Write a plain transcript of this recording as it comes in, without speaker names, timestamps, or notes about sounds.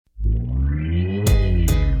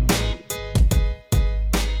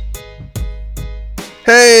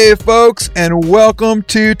Hey, folks, and welcome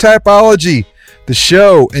to Typology, the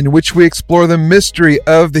show in which we explore the mystery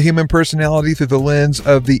of the human personality through the lens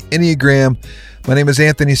of the Enneagram. My name is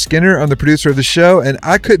Anthony Skinner. I'm the producer of the show, and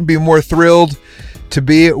I couldn't be more thrilled to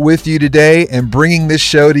be with you today and bringing this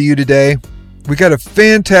show to you today. We got a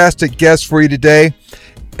fantastic guest for you today,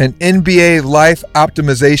 an NBA life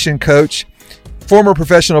optimization coach, former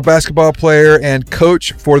professional basketball player and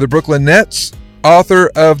coach for the Brooklyn Nets,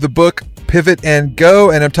 author of the book Pivot and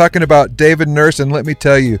Go, and I'm talking about David Nurse. And let me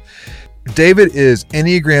tell you, David is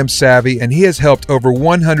Enneagram savvy, and he has helped over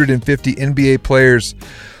 150 NBA players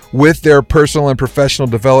with their personal and professional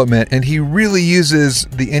development, and he really uses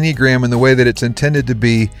the Enneagram in the way that it's intended to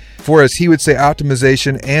be for, as he would say,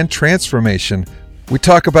 optimization and transformation. We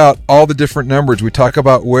talk about all the different numbers. We talk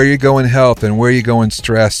about where you go in health and where you go in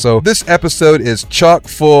stress. So this episode is chock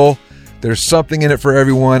full. There's something in it for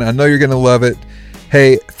everyone. I know you're going to love it.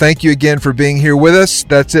 Hey, thank you again for being here with us.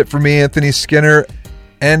 That's it for me, Anthony Skinner.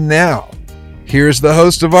 And now, here's the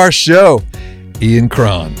host of our show, Ian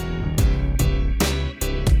Cron.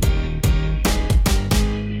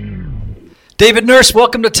 David Nurse,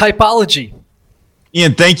 welcome to Typology.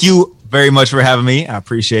 Ian, thank you very much for having me. I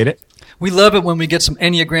appreciate it. We love it when we get some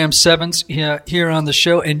Enneagram 7s here on the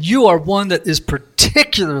show, and you are one that is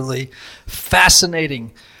particularly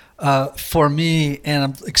fascinating for me, and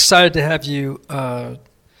I'm excited to have you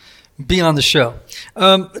be on the show.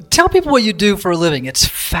 Tell people what you do for a living. It's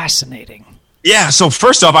fascinating. Yeah, so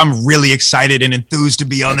first off, I'm really excited and enthused to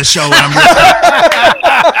be on the show. And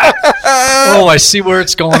Oh, I see where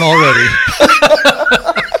it's going already.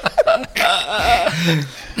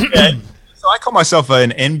 So I call myself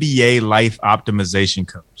an NBA life optimization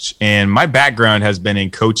coach, and my background has been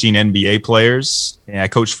in coaching NBA players. And I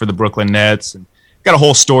coached for the Brooklyn Nets, and got a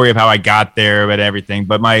whole story of how I got there and everything.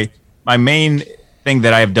 But my main thing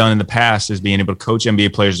that I have done in the past is being able to coach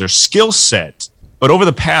NBA players, their skill set. But over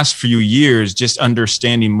the past few years, just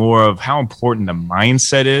understanding more of how important the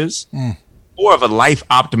mindset is, more of a life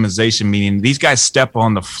optimization, meaning these guys step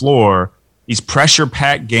on the floor, these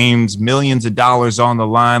pressure-packed games, millions of dollars on the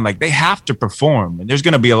line, like they have to perform. And there's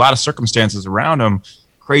going to be a lot of circumstances around them,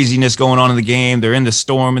 craziness going on in the game. They're in the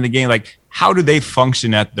storm in the game. Like, how do they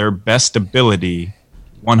function at their best ability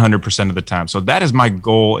 100% of the time? So that is my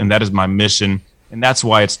goal, and that is my mission, and that's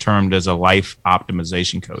why it's termed as a life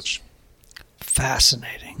optimization coach.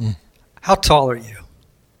 Fascinating. How tall are you?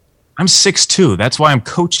 I'm 6'2". That's why I'm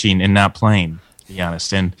coaching and not playing, to be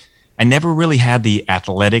honest. And I never really had the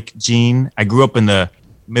athletic gene. I grew up in the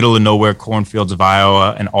middle of nowhere cornfields of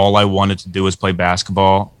Iowa, and all I wanted to do was play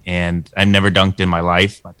basketball, and I never dunked in my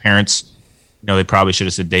life. My parents, they probably should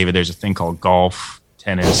have said, David, there's a thing called golf,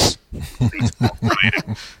 tennis.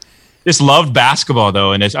 Just loved basketball,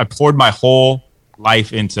 though, and I poured my whole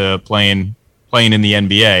life into playing in the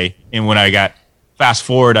NBA. And when I got fast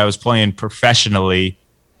forward, I was playing professionally,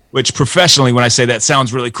 which professionally, when I say that,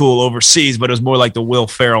 sounds really cool overseas, but it was more like the Will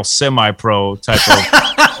Ferrell semi-pro type of.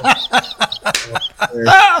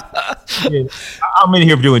 I'm in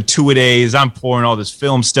here doing 2-a-days. I'm pouring all this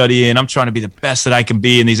film study in. I'm trying to be the best that I can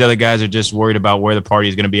be, and these other guys are just worried about where the party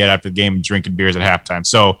is going to be at after the game and drinking beers at halftime.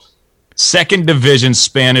 So, second division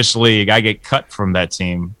Spanish league, I get cut from that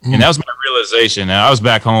team, and that was my realization. And I was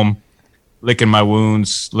back home, licking my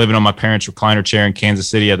wounds, living on my parents' recliner chair in Kansas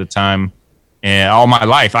City at the time, and all my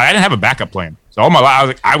life I didn't have a backup plan. So all my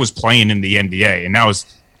life I was playing in the NBA, and that was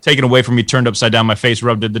taken away from me, turned upside down, my face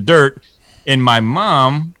rubbed in the dirt. And my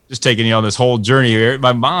mom, just taking you on this whole journey here,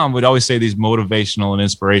 my mom would always say these motivational and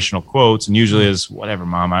inspirational quotes, and usually is whatever,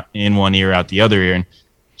 mom, in one ear, out the other ear. And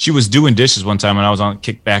she was doing dishes one time, and I was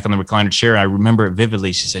kicked back on the recliner chair. I remember it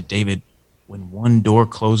vividly. She said, David, when one door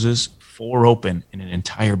closes, 4 open in an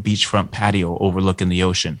entire beachfront patio overlooking the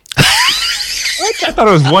ocean. What? I thought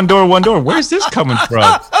it was one door. Where's this coming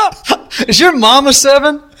from? Is your mom a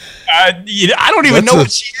 7? I don't even know what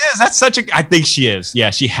she is. That's I think she is. Yeah,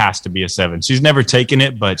 she has to be a 7. She's never taken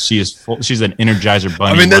it, but she is she's an Energizer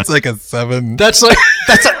bunny. I mean, that's like a 7. That's a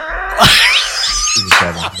She's a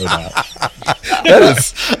 7, no doubt.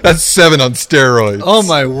 That's 7 on steroids. Oh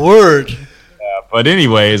my word. Yeah, but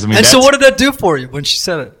anyways, I mean. And so what did that do for you when she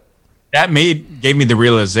said it? That gave me the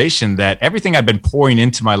realization that everything I'd been pouring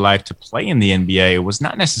into my life to play in the NBA was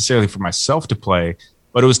not necessarily for myself to play,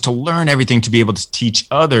 but it was to learn everything to be able to teach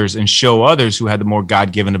others and show others who had the more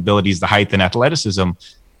God-given abilities, the height and athleticism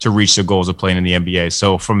to reach their goals of playing in the NBA.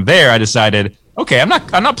 So from there, I decided, okay, I'm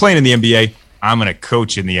not playing in the NBA. I'm going to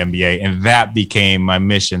coach in the NBA. And that became my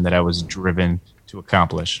mission that I was driven to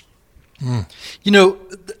accomplish.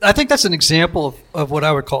 I think that's an example of what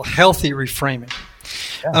I would call healthy reframing.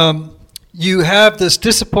 Yeah. You have this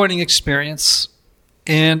disappointing experience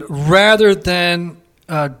And rather than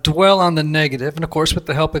dwell on the negative, and of course with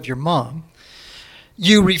the help of your mom,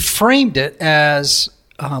 you reframed it as,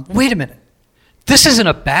 wait a minute, this isn't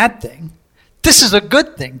a bad thing. This is a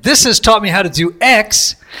good thing. This has taught me how to do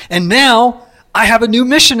X, and now I have a new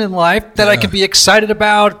mission in life that I can be excited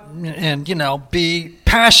about and, be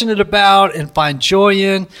passionate about and find joy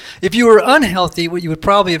in. If you were unhealthy, what you would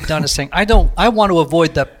probably have done is saying, I want to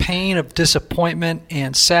avoid the pain of disappointment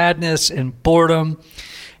and sadness and boredom.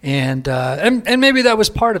 And maybe that was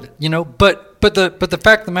part of it, but the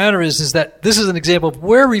fact of the matter is that this is an example of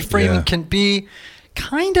where reframing can be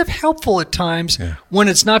kind of helpful at times when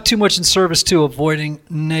it's not too much in service to avoiding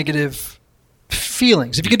negative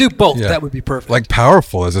feelings. If you could do both, that would be perfect. Like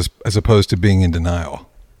powerful as opposed to being in denial.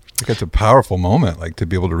 I think it's a powerful moment, like to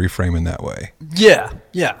be able to reframe in that way. Yeah,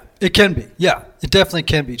 it can be. Yeah, it definitely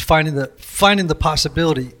can be. Finding the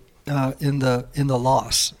possibility in the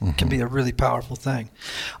loss can be a really powerful thing.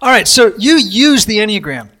 All right, so you use the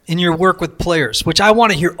Enneagram in your work with players, which I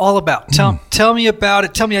want to hear all about. Tell me about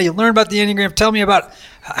it. Tell me how you learned about the Enneagram. Tell me about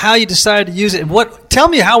how you decided to use it, and tell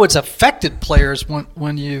me how it's affected players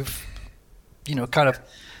when you've kind of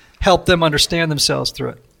helped them understand themselves through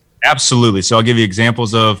it. Absolutely. So I'll give you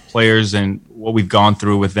examples of players and what we've gone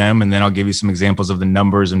through with them, and then I'll give you some examples of the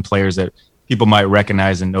numbers and players that people might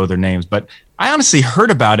recognize and know their names. But I honestly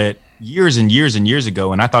heard about it years and years and years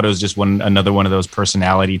ago, and I thought it was just another one of those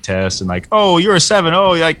personality tests, and like, oh, you're a 7,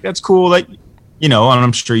 oh, like that's cool, like, and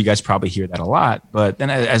I'm sure you guys probably hear that a lot. But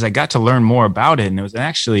then as I got to learn more about it, and it was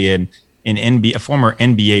actually a former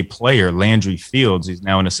NBA player, Landry Fields, he's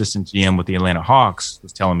now an assistant GM with the Atlanta Hawks,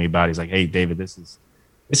 was telling me about it. He's like, hey, David, this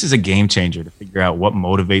is a game changer to figure out what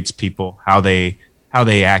motivates people, how they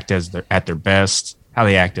act at their best, how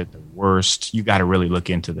they act at their worst. You got to really look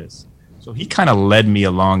into this. So he kind of led me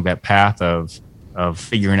along that path of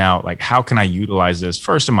figuring out, like, how can I utilize this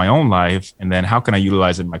first in my own life, and then how can I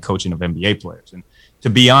utilize it in my coaching of NBA players? And to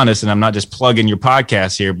be honest, and I'm not just plugging your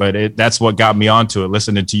podcast here, but that's what got me onto it,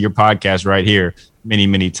 listening to your podcast right here many,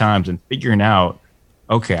 many times and figuring out,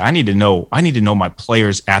 okay, I need to know my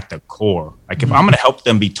players at the core. Like, if I'm going to help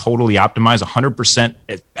them be totally optimized 100%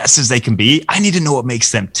 as best as they can be, I need to know what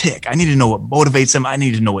makes them tick. I need to know what motivates them. I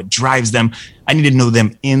need to know what drives them. I need to know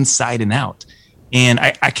them inside and out. And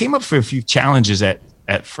I came up for a few challenges at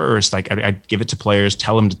first. Like, I'd give it to players,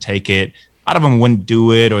 tell them to take it. A lot of them wouldn't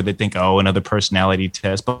do it, or they think, oh, another personality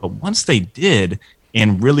test. But once they did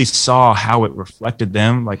and really saw how it reflected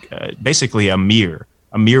them, like basically a mirror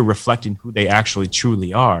reflecting who they actually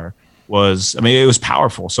truly are, it was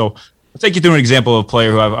powerful. So I'll take you through an example of a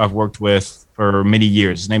player who I've worked with for many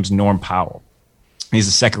years. His name's Norm Powell. He's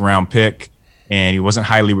a second-round pick, and he wasn't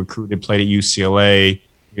highly recruited, played at UCLA.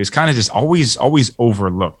 He was kind of just always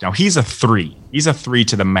overlooked. Now, he's a 3. He's a 3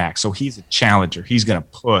 to the max, so he's a challenger. He's going to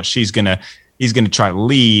push. He's going to try to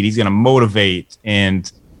lead. He's going to motivate. And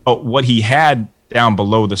what he had down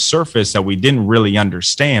below the surface that we didn't really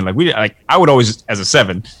understand, I would always, as a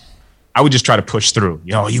 7, I would just try to push through.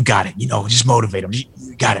 You got it. Just motivate him.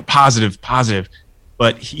 You got it. Positive.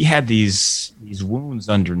 But he had these wounds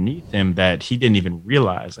underneath him that he didn't even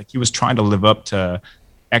realize. Like, he was trying to live up to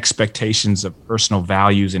expectations of personal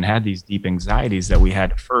values and had these deep anxieties that we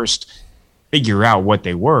had to first figure out what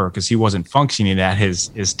they were, because he wasn't functioning at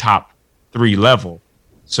his top 3 level.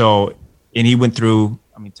 So, and he went through,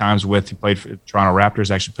 he played for the Toronto Raptors,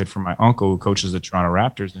 actually played for my uncle who coaches the Toronto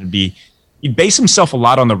Raptors, and he'd base himself a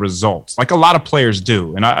lot on the results, like a lot of players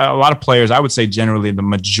do. And a lot of players, I would say generally the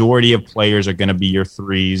majority of players are going to be your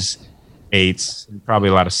 3s, 8s, and probably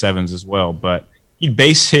a lot of 7s as well. But he'd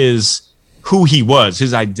base who he was,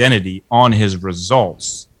 his identity, on his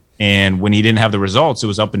results. And when he didn't have the results, it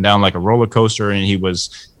was up and down like a roller coaster, and he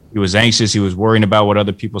was anxious. He was worrying about what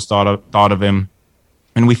other people thought of him.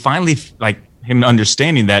 And we finally, like, him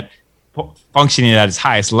understanding that functioning at his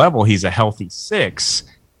highest level, he's a healthy 6,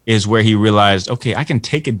 is where he realized, okay, I can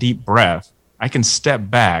take a deep breath. I can step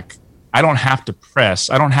back. I don't have to press.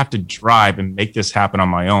 I don't have to drive and make this happen on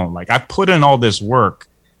my own. Like, I put in all this work.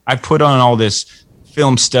 I put on all this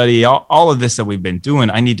film study, all of this that we've been doing.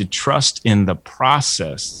 I need to trust in the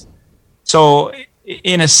process. So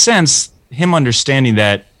in a sense, him understanding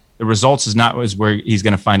that the results is where he's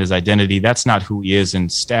going to find his identity. That's not who he is in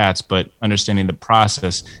stats, but understanding the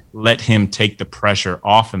process let him take the pressure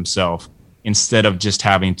off himself instead of just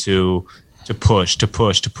having to push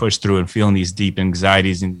through and feeling these deep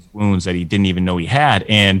anxieties and wounds that he didn't even know he had.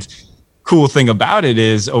 And cool thing about it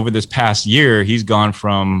is, over this past year, he's gone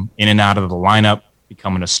from in and out of the lineup,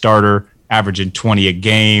 becoming a starter, averaging 20 a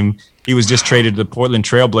game. He was just traded to the Portland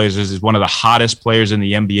Trailblazers as one of the hottest players in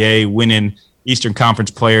the NBA, winning Eastern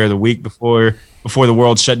Conference Player of the Week before the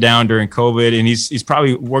world shut down during COVID, and he's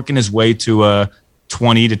probably working his way to a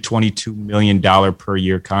 $20 to $22 million per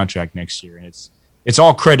year contract next year, and it's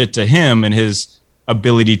all credit to him and his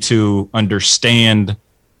ability to understand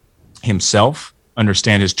himself,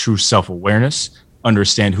 understand his true self-awareness,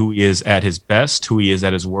 understand who he is at his best, who he is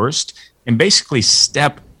at his worst, and basically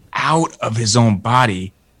step out of his own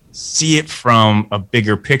body, see it from a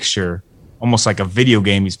bigger picture, almost like a video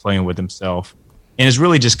game he's playing with himself, and is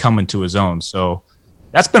really just coming to his own. So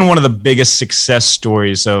that's been one of the biggest success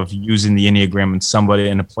stories of using the Enneagram in somebody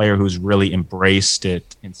and a player who's really embraced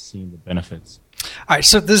it and seen the benefits. All right,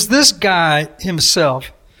 so does this guy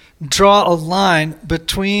himself draw a line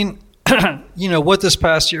between what this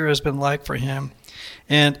past year has been like for him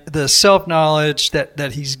and the self-knowledge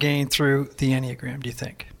that he's gained through the Enneagram, do you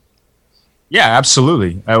think? Yeah,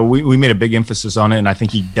 absolutely. We made a big emphasis on it, and I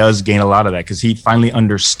think he does gain a lot of that because he finally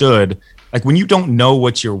understood, like, when you don't know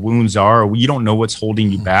what your wounds are or you don't know what's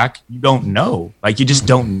holding you back, you don't know. Like, you just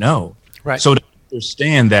don't know. Right. So to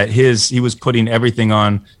understand that he was putting everything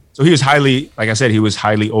on. So he was highly, like I said, he was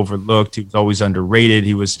highly overlooked. He was always underrated.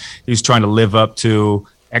 He was trying to live up to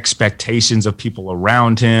expectations of people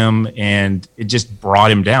around him, and it just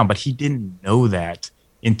brought him down. But he didn't know that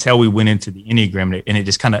until we went into the Enneagram, and it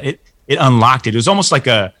just kind of it unlocked it. It was almost like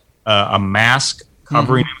a mask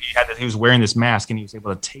covering him. He was wearing this mask, and he was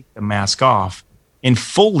able to take the mask off and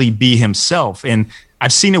fully be himself. And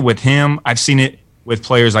I've seen it with him. I've seen it with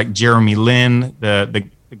players like Jeremy Lin, the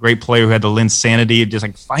great player who had the Lin sanity. Just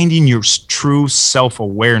like finding your true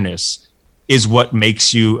self-awareness is what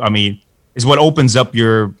makes you, is what opens up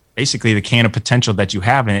basically the can of potential that you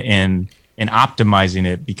have in optimizing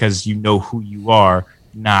it, because you know who you are,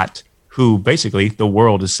 not who basically the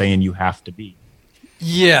world is saying you have to be.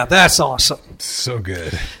 Yeah, that's awesome. So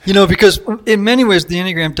good. Because in many ways the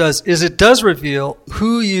Enneagram does reveal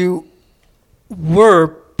who you were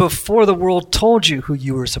before the world told you who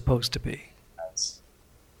you were supposed to be.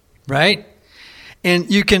 Right?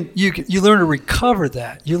 And you learn to recover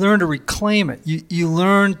that. You learn to reclaim it. You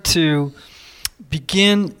learn to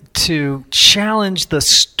begin to challenge the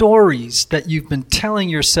stories that you've been telling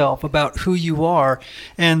yourself about who you are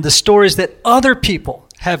and the stories that other people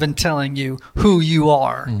have been telling you who you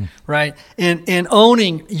are, right? And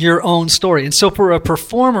owning your own story. And so for a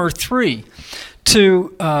performer 3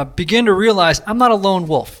 to begin to realize, I'm not a lone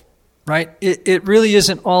wolf, right? It really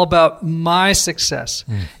isn't all about my success.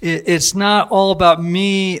 It's not all about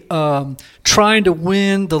me trying to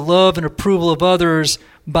win the love and approval of others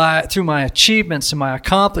through my achievements and my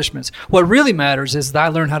accomplishments. What really matters is that I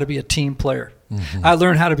learn how to be a team player. I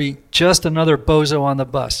learn how to be just another bozo on the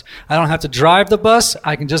bus. I don't have to drive the bus.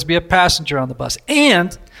 I can just be a passenger on the bus.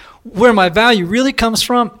 And where my value really comes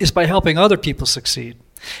from is by helping other people succeed.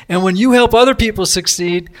 And when you help other people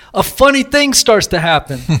succeed, a funny thing starts to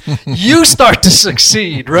happen. You start to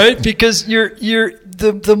succeed, right? Because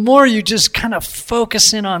the more you just kind of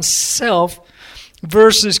focus in on self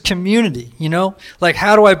versus community, like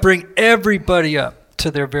how do I bring everybody up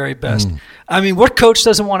to their very best? What coach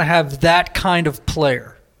doesn't want to have that kind of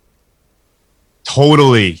player?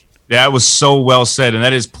 Totally. That was so well said. And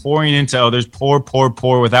that is pouring into others, pour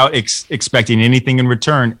without expecting anything in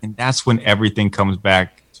return. And that's when everything comes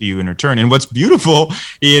back to you in return. And what's beautiful,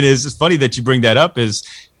 it's funny that you bring that up, is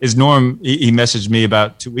Norm, he messaged me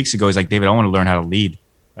about 2 weeks ago. He's like, David, I want to learn how to lead.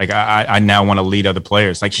 Like, I now want to lead other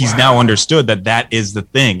players. Like, he's now understood that is the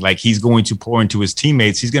thing. Like, he's going to pour into his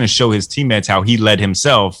teammates. He's going to show his teammates how he led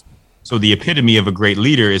himself. So the epitome of a great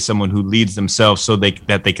leader is someone who leads themselves so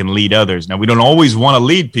that they can lead others. Now, we don't always want to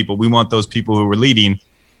lead people. We want those people who are leading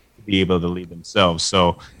to be able to lead themselves.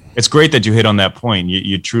 So it's great that you hit on that point.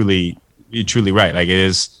 You're truly right. Like, it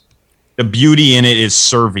is, the beauty in it is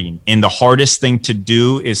serving. And the hardest thing to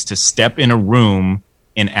do is to step in a room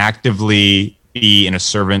and actively be in a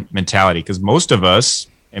servant mentality. Because most of us,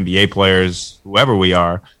 NBA players, whoever we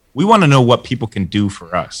are, we want to know what people can do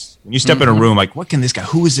for us. When you step in a room, like, what can this guy?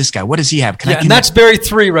 Who is this guy? What does he have? And that's very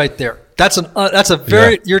 3 right there. That's a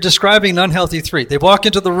very You're describing an unhealthy 3. They walk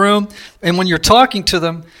into the room, and when you're talking to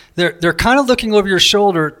them, they're kind of looking over your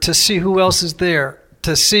shoulder to see who else is there.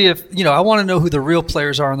 To see if I want to know who the real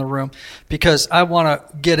players are in the room, because I want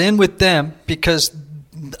to get in with them, because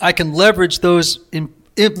I can leverage those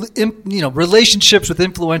relationships with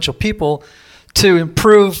influential people to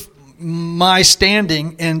improve my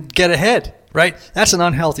standing and get ahead, right? That's an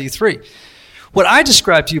unhealthy 3. What I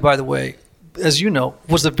described to you, by the way, as you know,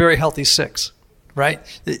 was a very healthy 6, right?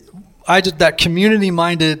 I did that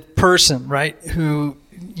community-minded person, right, who,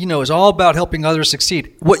 is all about helping others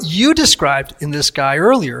succeed. What you described in this guy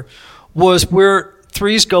earlier was where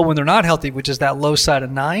threes go when they're not healthy, which is that low side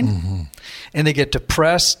of 9, and they get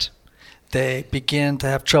depressed. They begin to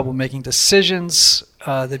have trouble making decisions.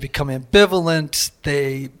 They become ambivalent.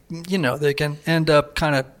 They can end up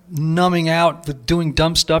kind of numbing out, doing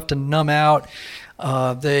dumb stuff to numb out.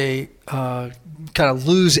 They kind of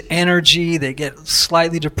lose energy. They get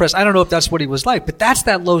slightly depressed. I don't know if that's what he was like, but that's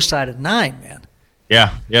that low side of 9, man.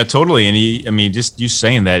 Yeah, totally. And just you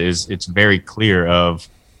saying that it's very clear of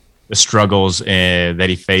the struggles that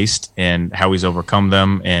he faced and how he's overcome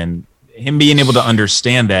them, and him being able to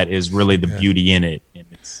understand that is really the beauty in it. And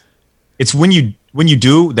it's when you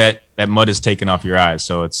do that mud is taken off your eyes.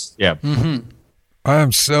 So it's I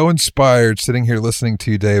am so inspired sitting here listening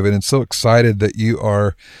to you, David, and so excited that you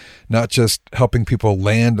are not just helping people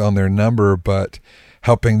land on their number, but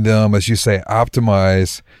helping them, as you say,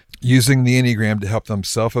 optimize, using the Enneagram to help them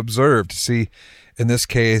self-observe, to see, in this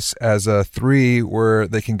case, as a 3, where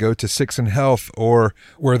they can go to 6 in health, or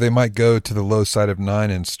where they might go to the low side of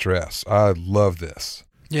 9 in stress. I love this.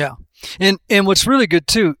 Yeah. And what's really good,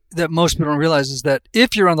 too, that most people don't realize is that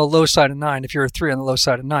if you're on the low side of 9, if you're a 3 on the low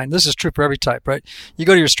side of 9, this is true for every type, right? You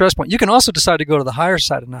go to your stress point. You can also decide to go to the higher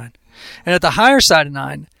side of 9. And at the higher side of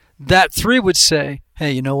 9, that 3 would say,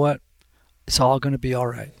 hey, you know what? It's all going to be all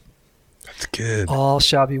right. That's good. All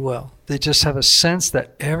shall be well. They just have a sense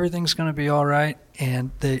that everything's going to be all right,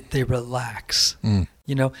 and they relax.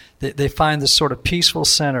 They find this sort of peaceful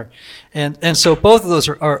center. And so both of those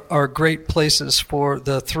are great places for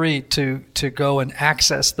the 3 to go and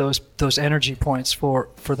access those energy points for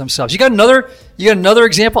themselves. You got another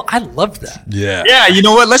example? I love that. Yeah. Yeah, you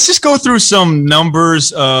know what? Let's just go through some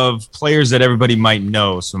numbers of players that everybody might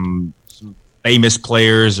know, some famous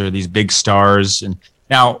players or these big stars. And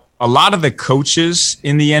now a lot of the coaches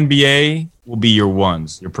in the NBA will be your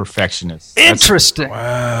 1s, your perfectionists. Interesting.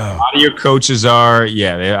 Wow. A lot of your coaches are,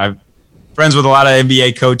 I'm friends with a lot of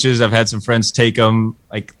NBA coaches. I've had some friends take them,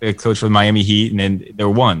 like the coach for the Miami Heat, and then they're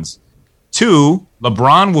 1s. 2,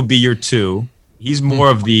 LeBron will be your 2. He's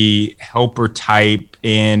more of the helper type,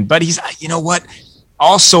 but he's, you know what,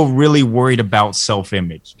 also really worried about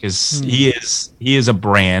self-image, because he is a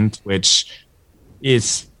brand, which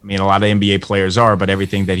is, a lot of NBA players are, but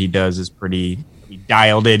everything that he does is pretty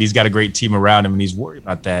dialed in. He's got a great team around him, and he's worried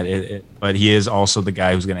about that. But he is also the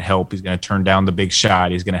guy who's going to help. He's going to turn down the big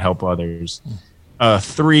shot. He's going to help others.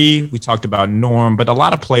 3, we talked about Norm, but a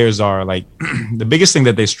lot of players are like the biggest thing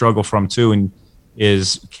that they struggle from too,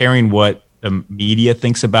 is caring what the media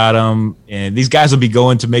thinks about them. And these guys will be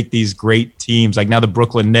going to make these great teams, like now the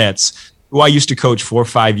Brooklyn Nets, who I used to coach 4 or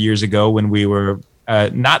 5 years ago when we were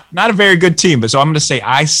not a very good team, but so I'm going to say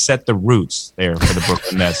I set the roots there for the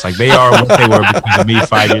Brooklyn Nets. Like they are what they were because of me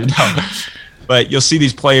 5 years ago. But you'll see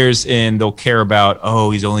these players and they'll care about,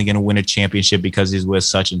 he's only going to win a championship because he's with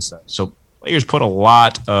such and such. So players put a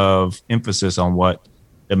lot of emphasis on what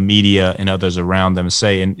the media and others around them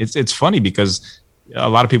say. And it's funny because a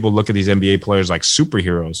lot of people look at these NBA players like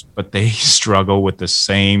superheroes, but they struggle with the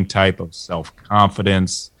same type of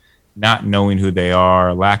self-confidence, not knowing who they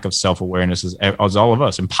are, lack of self-awareness as all of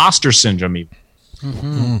us. Imposter syndrome even.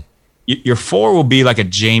 Mm-hmm. Your 4 will be like a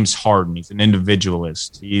James Harden. He's an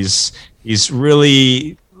individualist. He's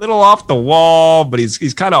really a little off the wall, but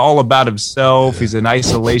he's kind of all about himself. He's an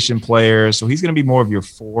isolation player, so he's going to be more of your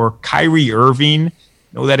 4. Kyrie Irving,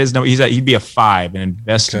 he'd be a 5, an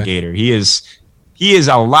investigator. Okay. He is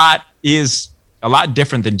a lot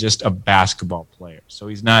different than just a basketball player. So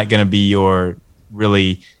he's not going to be your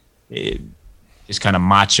really just kind of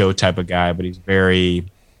macho type of guy, but he's very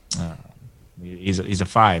he's a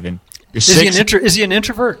 5. And you're 6. Is he an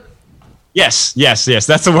introvert? Yes. That's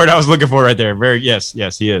the word I was looking for right there. Yes,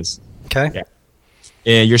 he is. Okay. Yeah.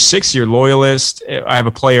 And you're 6, you're loyalist. I have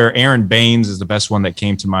a player, Aaron Baines is the best one that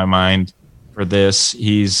came to my mind for this.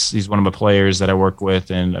 He's one of my players that I work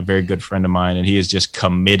with and a very good friend of mine, and he is just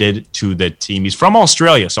committed to the team. He's from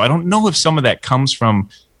Australia, so I don't know if some of that comes from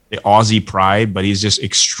the Aussie pride, but he's just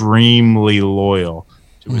extremely loyal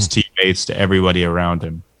to his teammates, to everybody around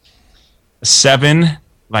him. 7,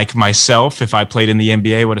 like myself, if I played in the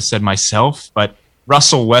NBA, I would have said myself, but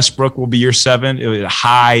Russell Westbrook will be your 7. It was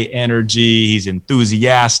high energy. He's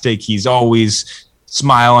enthusiastic. He's always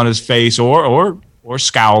smile on his face or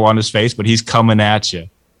scowl on his face, but he's coming at you.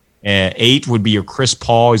 8 would be your Chris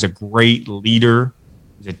Paul. He's a great leader.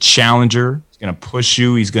 He's a challenger. He's going to push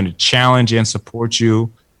you. He's going to challenge and support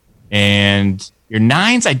you. And your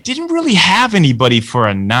 9s, I didn't really have anybody for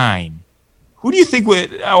a 9. Who do you think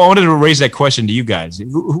would? I wanted to raise that question to you guys.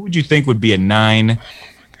 Who would you think would be a 9? Oh my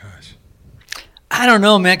gosh. I don't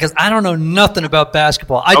know, man, because I don't know nothing about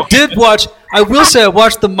basketball. I will say I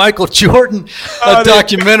watched the Michael Jordan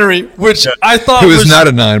documentary, which I thought was not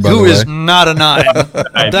a 9, by the way. Who is not a 9.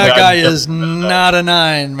 That guy is not a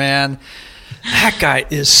 9, man. That guy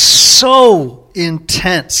is so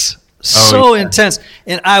intense. So intense.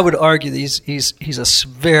 And I would argue that he's a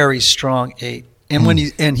very strong 8. And when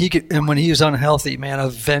he was unhealthy, man, a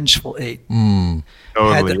vengeful 8.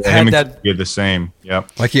 Totally. You're the same.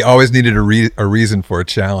 Yep. Like he always needed a reason for a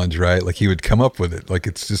challenge, right? Like he would come up with it. Like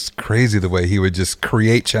it's just crazy the way he would just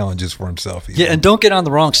create challenges for himself. Even. Yeah, and don't get on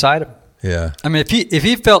the wrong side of it. Yeah. I mean, if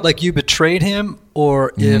he felt like you betrayed him,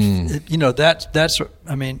 or if you know that's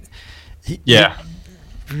I mean,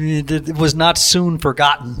 it was not soon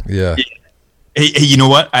forgotten. Yeah. Hey, you know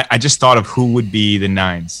what? I just thought of who would be the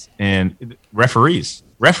 9s, and referees.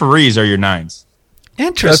 Referees are your 9s.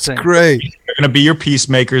 Interesting. That's great. They're going to be your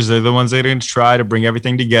peacemakers. They're the ones that are going to try to bring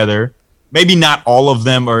everything together. Maybe not all of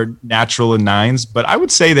them are natural in 9s, but I would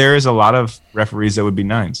say there is a lot of referees that would be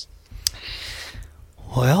 9s.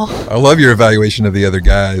 Well, I love your evaluation of the other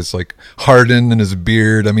guys, like Harden and his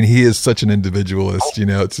beard. I mean, he is such an individualist. You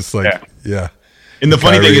know, it's just like, yeah. And the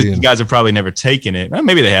funny thing is, these guys have probably never taken it. Well,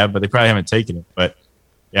 maybe they have, but they probably haven't taken it. But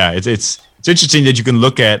yeah, it's interesting that you can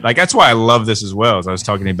look at, like, that's why I love this as well, as I was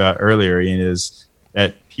talking about earlier, Ian, is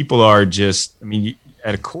that people are just, I mean,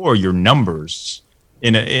 at a core, your numbers,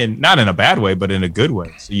 not in a bad way, but in a good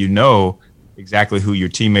way. So you know exactly who your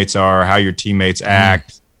teammates are, how your teammates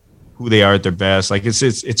act, who they are at their best. Like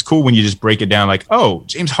it's cool when you just break it down. Like, oh,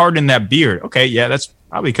 James Harden, that beard. Okay, yeah, that's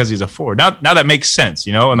probably because he's a 4. Now that makes sense,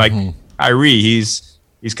 you know. And like Kyrie, he's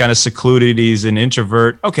kind of secluded. He's an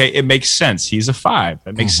introvert. Okay, it makes sense. He's a 5.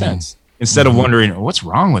 That makes sense. Instead of wondering, what's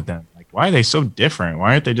wrong with them? Like, why are they so different?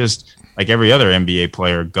 Why aren't they just like every other NBA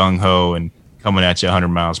player, gung-ho and coming at you 100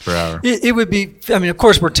 miles per hour? It would be, I mean, of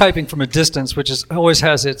course, we're typing from a distance, which always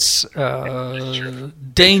has its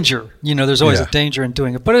danger. You know, there's always a danger in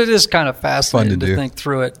doing it. But it is kind of fascinating to think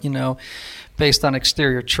through it, you know, based on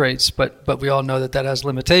exterior traits. But we all know that has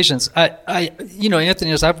limitations. You know,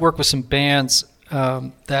 Anthony, as I've worked with some bands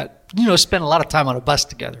that, you know, spend a lot of time on a bus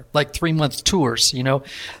together, like 3-month tours. You know,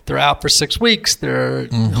 they're out for 6 weeks, they're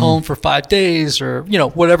home for 5 days, or, you know,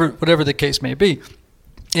 whatever the case may be.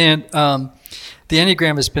 And the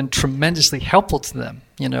Enneagram has been tremendously helpful to them,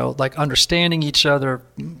 you know, like understanding each other,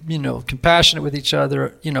 you know, compassionate with each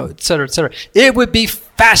other, you know, et cetera, et cetera. It would be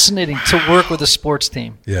fascinating to work with a sports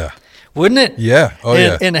team. Yeah. Wouldn't it? Yeah. Oh,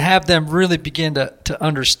 yeah. And have them really begin to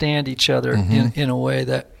understand each other in a way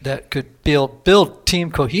that could build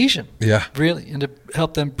team cohesion. Yeah. Really, and to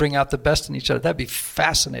help them bring out the best in each other. That'd be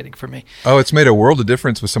fascinating for me. Oh, it's made a world of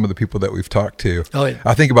difference with some of the people that we've talked to. Oh, yeah.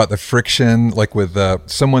 I think about the friction, like with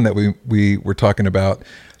someone that we were talking about.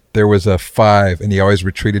 There was a 5, and he always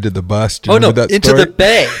retreated to the bus. Do you remember that into story? the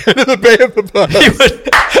bay. Into the bay of the bus.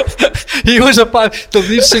 He was a 5. The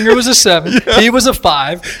lead singer was a 7. Yeah. He was a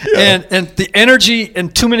 5. Yeah. And the energy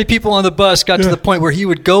and too many people on the bus got to the point where he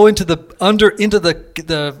would go into the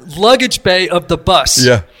luggage bay of the bus.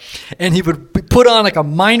 Yeah. And he would put on like a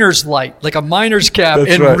miner's light, like a miner's cap,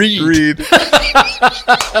 read.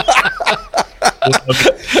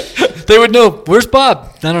 They would know, where's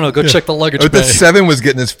Bob? I don't know, go check the luggage bay. The 7 was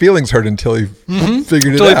getting his feelings hurt until he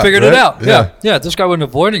figured it out. Until he figured it out. Yeah. This guy wasn't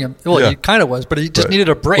avoiding him. Well, he kind of was, but he just needed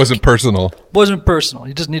a break. Wasn't personal.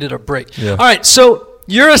 He just needed a break. Yeah. All right, so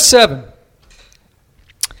you're a 7.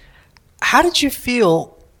 How did you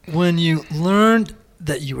feel when you learned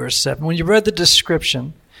that you were a 7? When you read the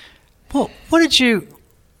description, well, what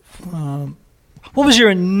was your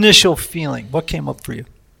initial feeling? What came up for you?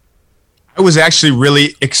 I was actually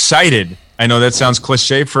really excited. I know that sounds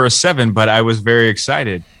cliche for a 7, but I was very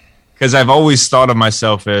excited because I've always thought of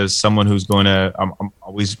myself as someone who's I'm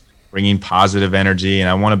always bringing positive energy, and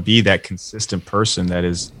I want to be that consistent person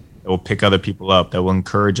that will pick other people up, that will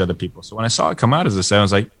encourage other people. So when I saw it come out as a 7, I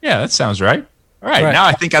was like, yeah, that sounds right. All right. Now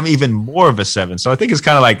I think I'm even more of a 7. So I think it's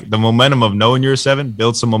kind of like the momentum of knowing you're a 7,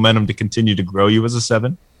 build some momentum to continue to grow you as a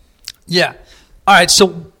 7. Yeah. All right.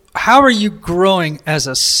 So how are you growing as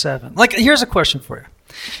a 7? Like, here's a question for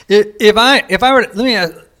you. If I were,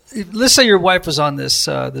 let's say your wife was on this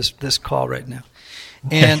call right now,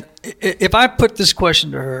 and if I put this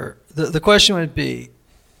question to her, the question would be,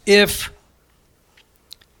 if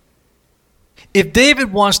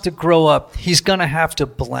David wants to grow up, he's gonna have to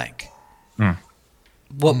blank.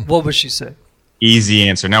 What would she say? Easy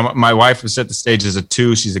answer. Now, my wife was set the stage as a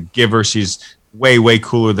 2. She's a giver. She's way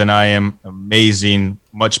cooler than I am. Amazing,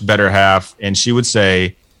 much better half. And she would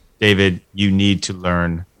say, David, you need to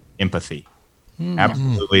learn empathy.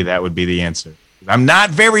 Absolutely, that would be the answer. I'm not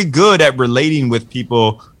very good at relating with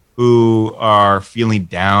people who are feeling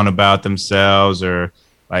down about themselves and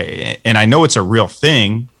I know it's a real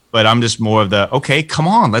thing, but I'm just more of okay, come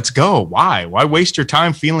on, let's go. Why waste your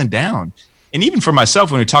time feeling down? And even for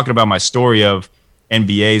myself, when we're talking about my story of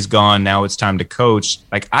NBA's gone, now it's time to coach,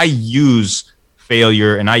 like I use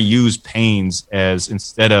failure and I use pains as,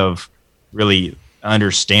 instead of really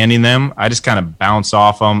understanding them, I just kind of bounce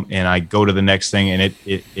off them and I go to the next thing, and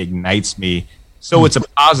it ignites me. So it's a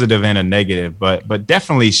positive and a negative, but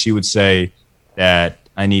definitely she would say that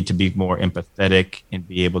I need to be more empathetic and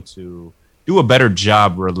be able to do a better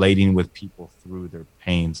job relating with people through their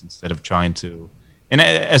pains instead of trying to. And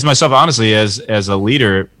as myself, honestly, as a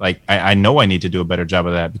leader, like I know I need to do a better job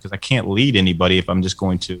of that, because I can't lead anybody if I'm just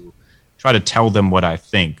going to try to tell them what I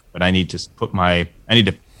think. But I need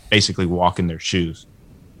to basically walk in their shoes.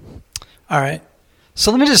 All right. So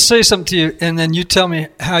let me just say something to you, and then you tell me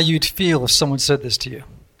how you'd feel if someone said this to you.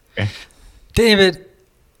 Okay. David,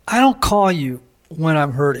 I don't call you when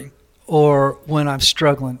I'm hurting or when I'm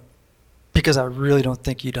struggling because I really don't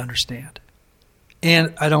think you'd understand.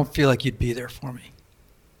 And I don't feel like you'd be there for me.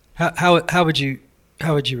 How would you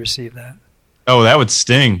receive that? Oh, that would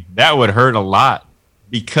sting. That would hurt a lot,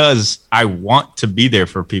 because I want to be there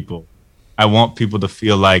for people. I want people to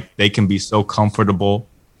feel like they can be so comfortable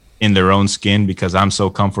in their own skin because I'm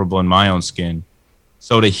so comfortable in my own skin.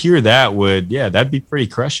 So to hear that that'd be pretty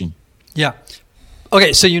crushing. Yeah.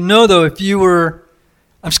 Okay, so though, if you were,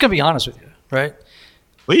 I'm just going to be honest with you, right?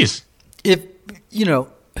 Please. If,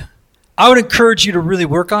 I would encourage you to really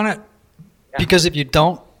work on it, because if you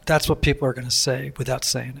don't, that's what people are going to say without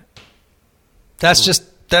saying it. That's just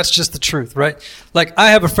the truth, right? Like,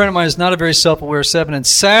 I have a friend of mine who's not a very self-aware 7, and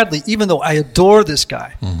sadly, even though I adore this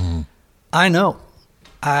guy, I know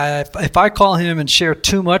if I call him and share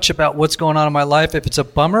too much about what's going on in my life, if it's a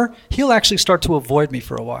bummer, he'll actually start to avoid me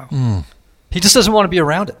for a while. He just doesn't want to be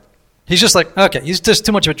around it. He's just like, okay, he's just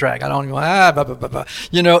too much of a drag. I don't even blah, blah, blah, blah.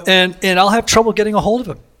 And I'll have trouble getting a hold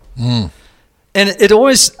of him. And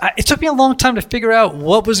it took me a long time to figure out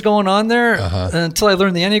what was going on there until I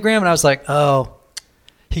learned the Enneagram, and I was like, oh,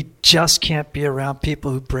 he just can't be around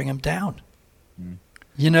people who bring him down.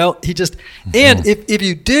 He just, and if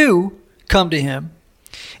you do come to him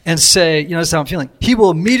and say, this is how I'm feeling, he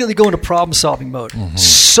will immediately go into problem-solving mode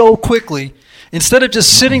so quickly, instead of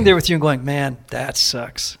just sitting there with you and going, man, that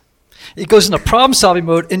sucks. It goes into problem-solving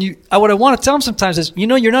mode, and what I want to tell him sometimes is,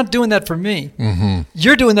 you're not doing that for me.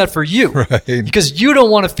 You're doing that for you, right? Because you don't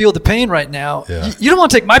want to feel the pain right now. Yeah. You don't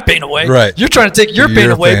want to take my pain away. Right. You're trying to take your pain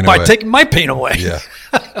away by taking my pain away. Yeah.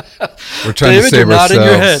 We're trying David, to save you're ourselves. nodding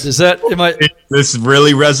your head. Is that? Am I? This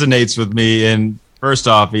really resonates with me. And first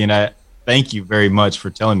off, Ian, I thank you very much for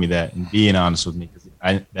telling me that and being honest with me,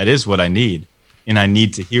 because that is what I need, and I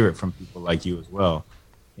need to hear it from people like you as well.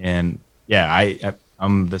 And yeah,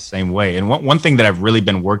 I'm the same way. And one thing that I've really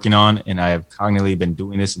been working on, and I have cognitively been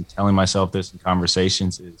doing this and telling myself this in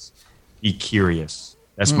conversations, is be curious.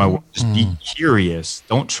 That's my word. Just be curious.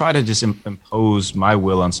 Don't try to just impose my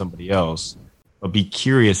will on somebody else, but be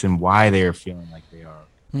curious in why they are feeling like they are.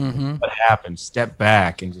 What happened? Step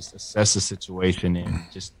back and just assess the situation, and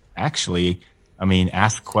just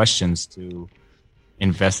ask questions to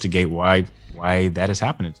investigate why that is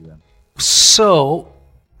happening to them. So,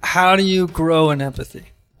 how do you grow in empathy?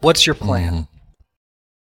 What's your plan?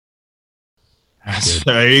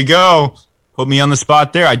 There you go. Put me on the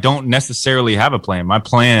spot there. I don't necessarily have a plan. My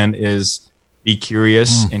plan is be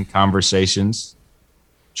curious in conversations.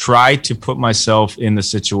 Try to put myself in the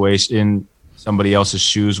situation, in somebody else's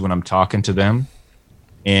shoes when I'm talking to them,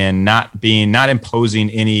 and not imposing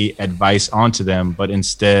any advice onto them, but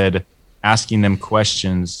instead asking them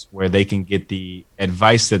questions where they can get the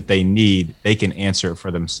advice that they need. They can answer it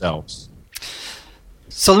for themselves.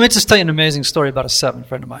 So let me just tell you an amazing story about a 7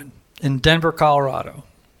 friend of mine in Denver, Colorado.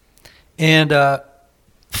 And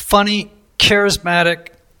funny, charismatic,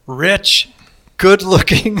 rich,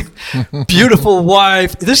 good-looking, beautiful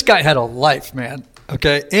wife. This guy had a life, man.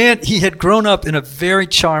 Okay, and he had grown up in a very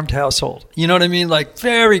charmed household. You know what I mean? Like,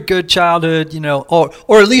 very good childhood,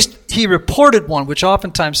 or at least he reported one, which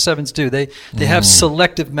oftentimes 7s do. They have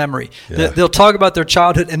selective memory. Yeah. They'll talk about their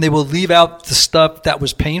childhood, and they will leave out the stuff that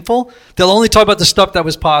was painful. They'll only talk about the stuff that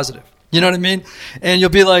was positive. You know what I mean? And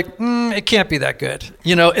you'll be like, it can't be that good.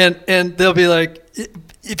 And they'll be like,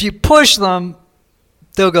 if you push them,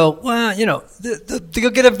 they'll go, well,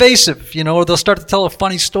 they'll get evasive, or they'll start to tell a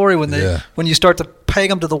funny story when you start to peg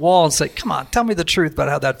them to the wall and say, come on, tell me the truth about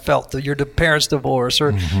how that felt, your parents' divorce,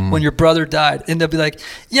 or when your brother died. And they'll be like,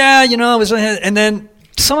 yeah, it was, and then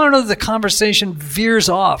somehow or another the conversation veers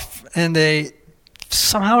off, and they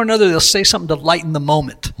somehow or another, they'll say something to lighten the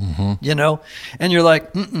moment, you know, and you're like,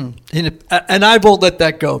 and I won't let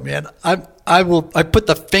that go, man. I put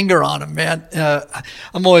the finger on him, man.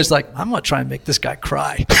 I'm always like, I'm going to try and make this guy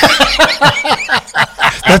cry.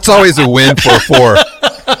 That's always a win for 4.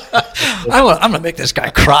 I'm going to make this guy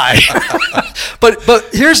cry. but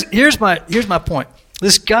here's my point.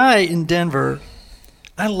 This guy in Denver,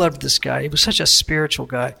 I loved this guy. He was such a spiritual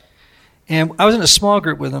guy. And I was in a small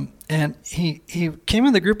group with him, and he came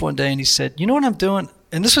in the group one day and he said, you know what I'm doing?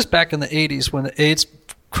 And this was back in the 80s when the AIDS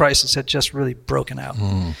crisis had just really broken out.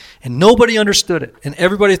 And nobody understood it. And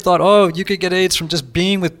everybody thought, oh, you could get AIDS from just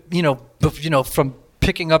being with, from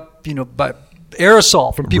picking up, by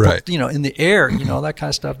aerosol from people, right. In the air, that kind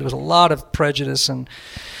of stuff. There was a lot of prejudice. And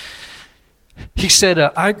he said,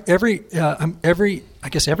 every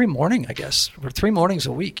morning, or 3 mornings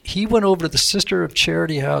a week, he went over to the Sister of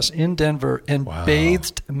Charity house in Denver and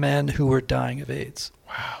bathed men who were dying of AIDS.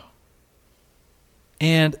 Wow.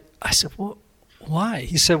 And I said, well, why?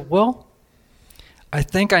 He said, well, I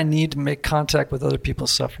think I need to make contact with other people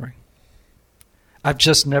suffering. I've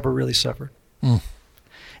just never really suffered. And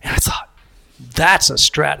I thought, that's a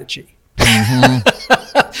strategy.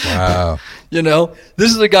 Wow.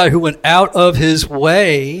 This is a guy who went out of his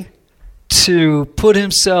way to put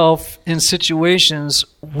himself in situations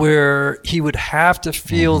where he would have to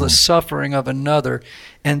feel the suffering of another.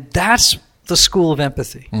 And that's the school of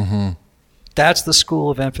empathy. That's the school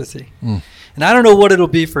of empathy. And I don't know what it'll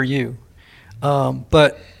be for you,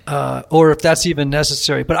 but or if that's even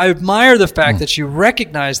necessary. But I admire the fact that you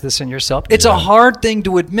recognize this in yourself. It's a hard thing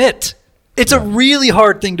to admit. It's a really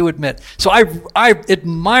hard thing to admit. So I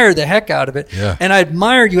admire the heck out of it. Yeah. And I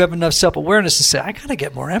admire you have enough self-awareness to say, I got to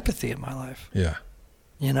get more empathy in my life. Yeah.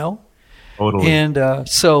 Totally. And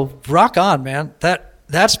so rock on, man.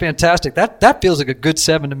 That's fantastic. That feels like a good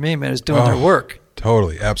 7 to me, man, is doing their work.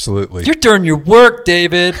 Totally. Absolutely. You're doing your work,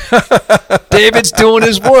 David. David's doing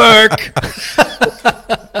his work.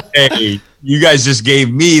 Hey, you guys just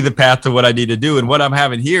gave me the path to what I need to do. And what I'm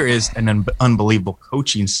having here is an unbelievable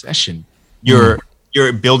coaching session. You're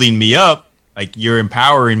building me up, like you're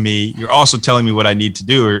empowering me. You're also telling me what I need to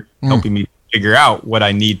do or helping me figure out what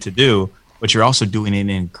I need to do, but you're also doing it in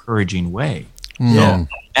an encouraging way. So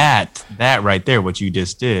that right there, what you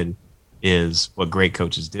just did, is what great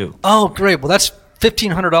coaches do. Oh, great. Well, that's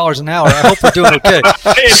 $1,500 an hour. I hope we're doing okay.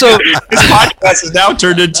 So this podcast has now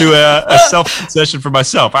turned into a self session for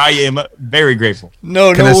myself. I am very grateful. Can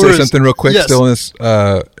I say something real quick? Yes. Still in this,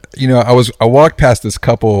 I walked past this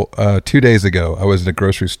couple 2 days ago. I was in a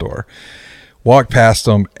grocery store, walked past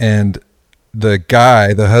them, and the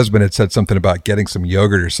husband had said something about getting some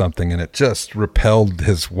yogurt or something, and it just repelled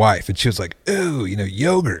his wife. And she was like, ooh,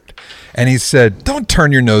 yogurt. And he said, don't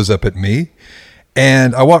turn your nose up at me.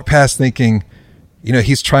 And I walked past thinking,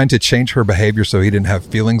 he's trying to change her behavior so he didn't have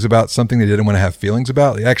feelings about something that he didn't want to have feelings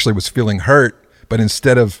about. He actually was feeling hurt, but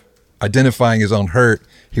instead of identifying his own hurt,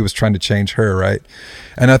 he was trying to change her, right?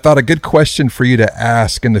 And I thought a good question for you to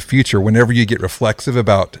ask in the future, whenever you get reflexive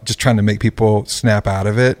about just trying to make people snap out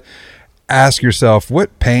of it, ask yourself,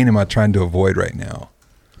 what pain am I trying to avoid right now?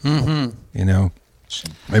 Maybe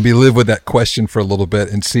live with that question for a little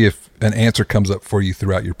bit and see if an answer comes up for you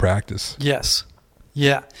throughout your practice. Yes.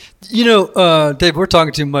 Yeah. Dave, we're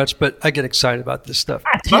talking too much, but I get excited about this stuff.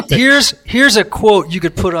 Here's a quote you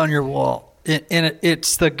could put on your wall. And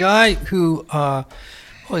it's the guy who, what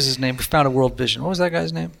was his name? We found a world vision. What was that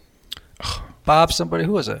guy's name? Bob somebody?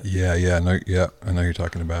 Who was it? Yeah. I know you're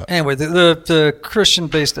talking about. Anyway, the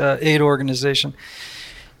Christian-based aid organization.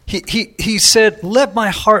 He said, let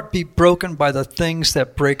my heart be broken by the things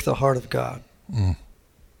that break the heart of God.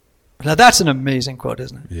 Now, that's an amazing quote,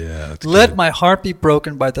 isn't it? Yeah. Let my heart be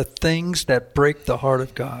broken by the things that break the heart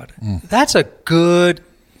of God. That's a good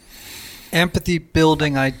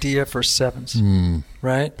empathy-building idea for 7s,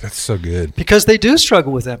 right? That's so good. Because they do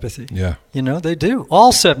struggle with empathy. Yeah. They do.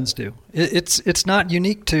 All 7s do. It's not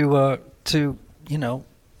unique to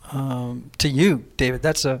you, David.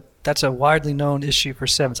 That's a widely known issue for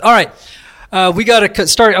 7s. All right. We got to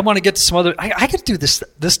start. I want to get to some other. I could do this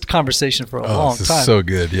conversation for a long this time. Is so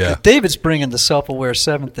good, yeah. But David's bringing the self-aware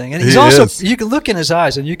 7 thing, and he's You can look in his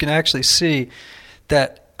eyes, and you can actually see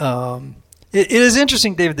that it is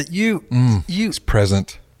interesting, David, that he's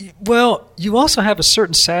present. Well, you also have a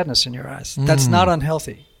certain sadness in your eyes that's not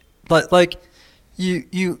unhealthy, but like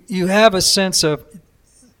you have a sense of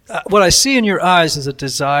what I see in your eyes is a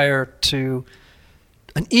desire to,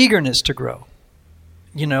 an eagerness to grow.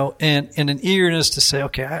 And an eagerness to say,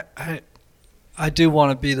 okay, I do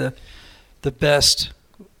want to be the best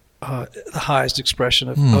the highest expression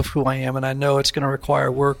of who I am, and I know it's going to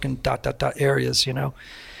require work in ... areas,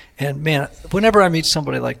 And man, whenever I meet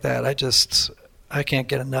somebody like that, I can't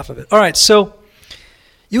get enough of it. All right, so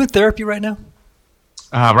you in therapy right now?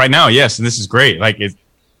 Right now, yes, and this is great. Like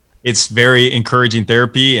it's very encouraging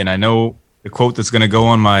therapy, and I know the quote that's going to go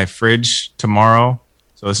on my fridge tomorrow.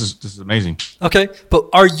 So this is amazing. Okay, but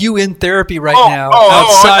are you in therapy right now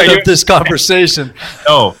outside of this conversation?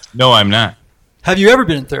 No, I'm not. Have you ever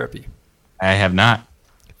been in therapy? I have not.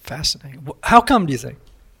 Fascinating. How come, do you think?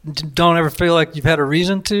 Don't ever feel like you've had a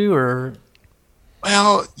reason to, or?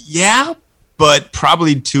 Well, yeah, but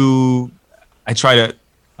probably I try to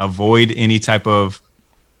avoid any type of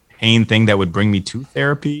pain thing that would bring me to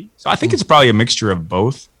therapy. So I think it's probably a mixture of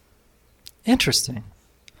both. Interesting.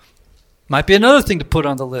 Might be another thing to put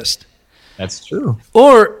on the list. That's true.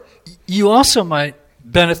 Or you also might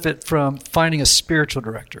benefit from finding a spiritual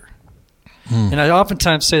director. And I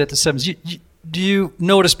oftentimes say that to sevens. Do you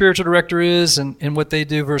know what a spiritual director is and what they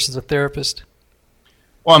do versus a therapist?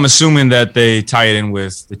 Well, I'm assuming that they tie it in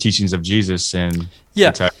with the teachings of Jesus and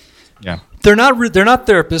yeah. They're not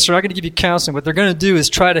therapists. They're not going to give you counseling. What they're going to do is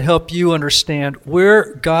try to help you understand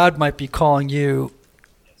where God might be calling you.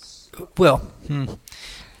 Well,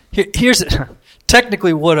 here's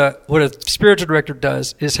technically what a spiritual director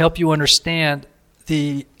does is help you understand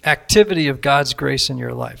the activity of God's grace in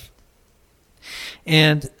your life.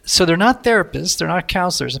 And so they're not therapists, they're not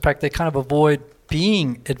counselors. In fact, they kind of avoid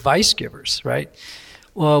being advice givers, right?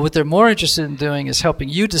 Well, what they're more interested in doing is helping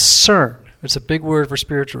you discern. It's a big word for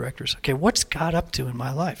spiritual directors. Okay, what's God up to in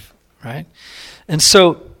my life, right? And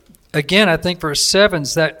so, again, I think for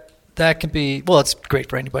sevens that can be, well, it's great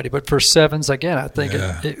for anybody, but for sevens, again, I think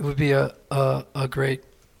it would be a great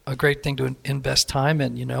thing to invest time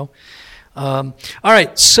in, All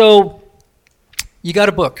right, so you got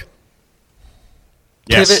a book.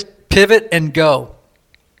 Yes. Pivot and Go.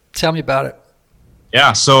 Tell me about it.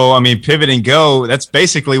 Yeah, so pivot and go, that's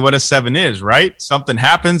basically what a 7 is, right? Something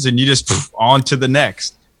happens and you just on to the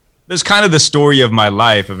next. There's kind of the story of my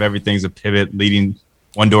life of everything's a pivot, leading,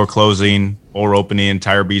 one door closing, or opening,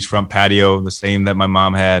 entire beachfront patio, the same that my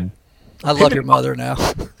mom had. I love your mother now.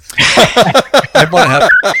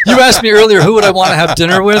 You asked me earlier who would I want to have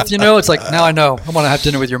dinner with, it's like, now I know. I want to have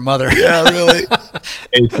dinner with your mother. Yeah, really.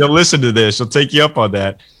 Hey, she'll listen to this. She'll take you up on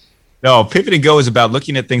that. No, pivot and go is about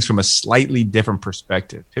looking at things from a slightly different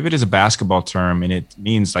perspective. Pivot is a basketball term, and it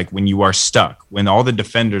means like when you are stuck, when all the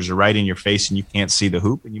defenders are right in your face and you can't see the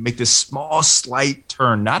hoop, and you make this small, slight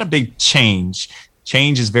turn, not a big change.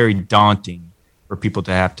 Change is very daunting for people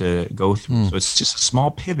to have to go through. So it's just a small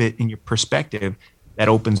pivot in your perspective that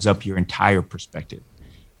opens up your entire perspective.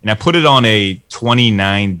 And I put it on a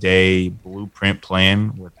 29-day blueprint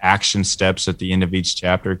plan with action steps at the end of each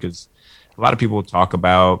chapter, because a lot of people talk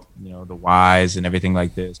about, the whys and everything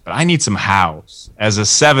like this, but I need some hows. As a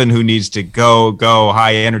 7 who needs to go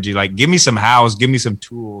high energy, like give me some hows, give me some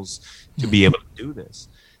tools to be able to do this.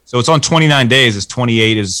 So it's on 29 days. As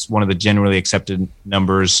 28 is one of the generally accepted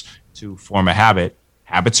numbers to form a habit.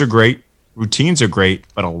 Habits are great. Routines are great,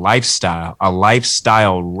 but a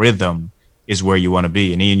lifestyle rhythm is where you want to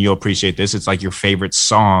be. And Ian, you'll appreciate this. It's like your favorite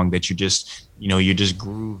song that you just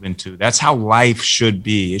groove into. That's how life should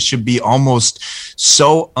be. It should be almost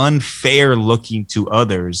so unfair looking to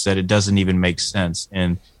others that it doesn't even make sense.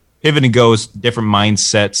 And pivot and go is different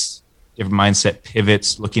mindset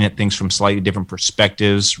pivots, looking at things from slightly different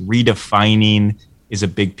perspectives. Redefining is a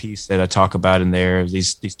big piece that I talk about in there.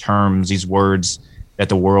 These terms, these words that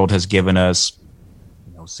the world has given us,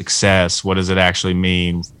 success, what does it actually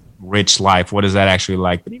mean? Rich life, what is that actually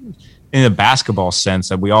like? But even in a basketball sense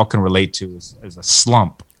that we all can relate to is a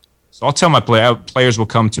slump. So I'll tell my players will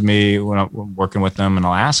come to me when I'm working with them, and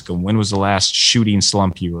I'll ask them, when was the last shooting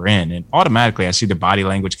slump you were in? And automatically I see the body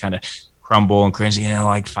language kind of crumble and cringe.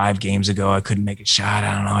 Like 5 games ago, I couldn't make a shot.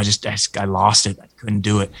 I don't know. I lost it. I couldn't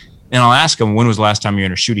do it. And I'll ask them, when was the last time you were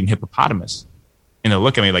in a shooting hippopotamus? And they'll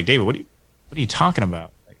look at me like, David, what are you talking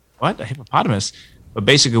about? Like, what? A hippopotamus? But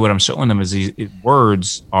basically what I'm showing them is these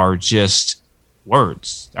words are just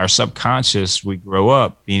words. Our subconscious, we grow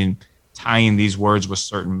up tying these words with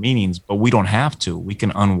certain meanings, but we don't have to. We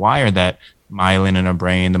can unwire that myelin in our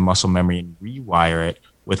brain, the muscle memory, and rewire it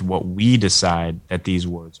with what we decide that these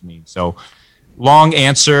words mean. So long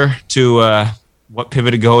answer to what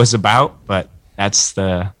Pivot to Go is about, but that's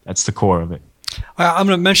the core of it. I'm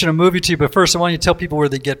going to mention a movie to you, but first I want you to tell people where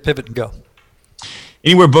they get Pivot and Go.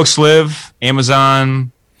 Anywhere books live,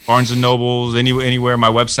 Amazon, Barnes & Nobles, anywhere. My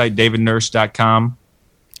website, davidnurse.com.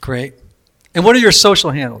 Great. And what are your social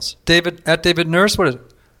handles? David Nurse? What is it?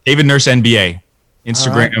 David Nurse NBA.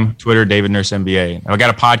 Instagram, Twitter, David Nurse MBA. I got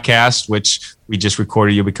a podcast, which we just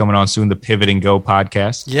recorded. You'll be coming on soon, the Pivot and Go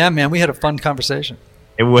podcast. Yeah, man, we had a fun conversation.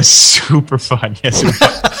 It was super fun. Yes, it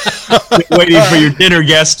was. Waiting for your dinner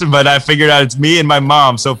guest, but I figured out it's me and my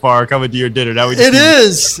mom so far coming to your dinner. Now it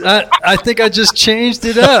is. I think I just changed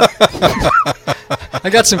it up. I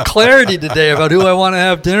got some clarity today about who I want to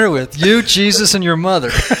have dinner with. You, Jesus, and your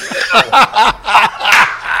mother.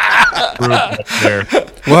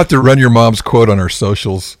 We'll have to run your mom's quote on our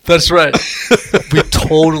socials. That's right. We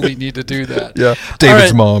totally need to do that. Yeah.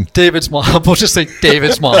 David's mom. David's mom. We'll just say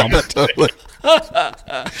David's mom. Totally.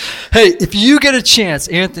 Hey, if you get a chance,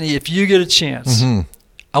 Anthony,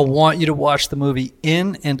 I want you to watch the movie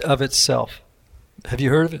In and of Itself. Have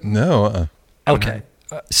you heard of it? No. Okay.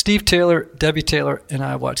 Steve Taylor, Debbie Taylor, and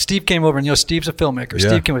I watched. Steve came over, and Steve's a filmmaker. Yeah.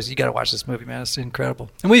 Steve came over, you got to watch this movie, man. It's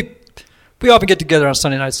incredible. And we often get together on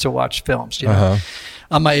Sunday nights to watch films,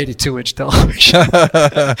 on my 82-inch television.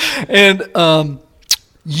 And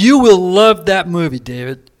you will love that movie,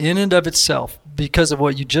 David, In and of Itself, because of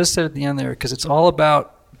what you just said at the end there, because it's all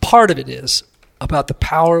about, part of it is about the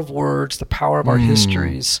power of words, the power of our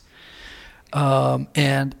histories.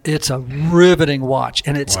 And it's a riveting watch,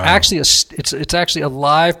 and it's actually it's actually a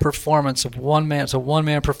live performance of one man. It's a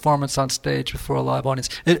one-man performance on stage before a live audience.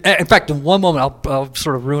 In fact, in one moment, I'll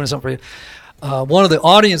sort of ruin something for you. One of the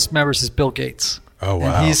audience members is Bill Gates. Oh,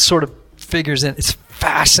 wow. And he sort of figures in. It's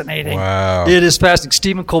fascinating. Wow. It is fascinating.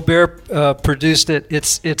 Stephen Colbert produced it.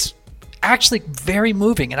 It's actually very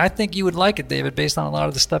moving, and I think you would like it, David, based on a lot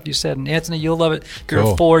of the stuff you said. And Anthony, you'll love it. If you're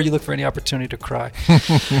a 4, you look for any opportunity to cry.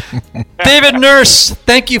 David Nurse,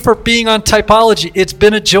 thank you for being on Typology. It's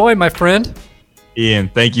been a joy, my friend. Ian,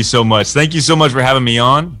 thank you so much. Thank you so much for having me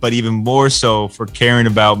on, but even more so for caring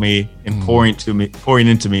about me and pouring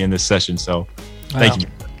into me in this session. So thank you.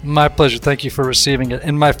 My pleasure. Thank you for receiving it.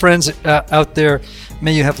 And my friends out there,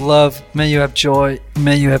 may you have love, may you have joy,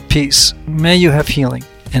 may you have peace, may you have healing,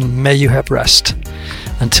 and may you have rest.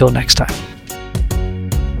 Until next time.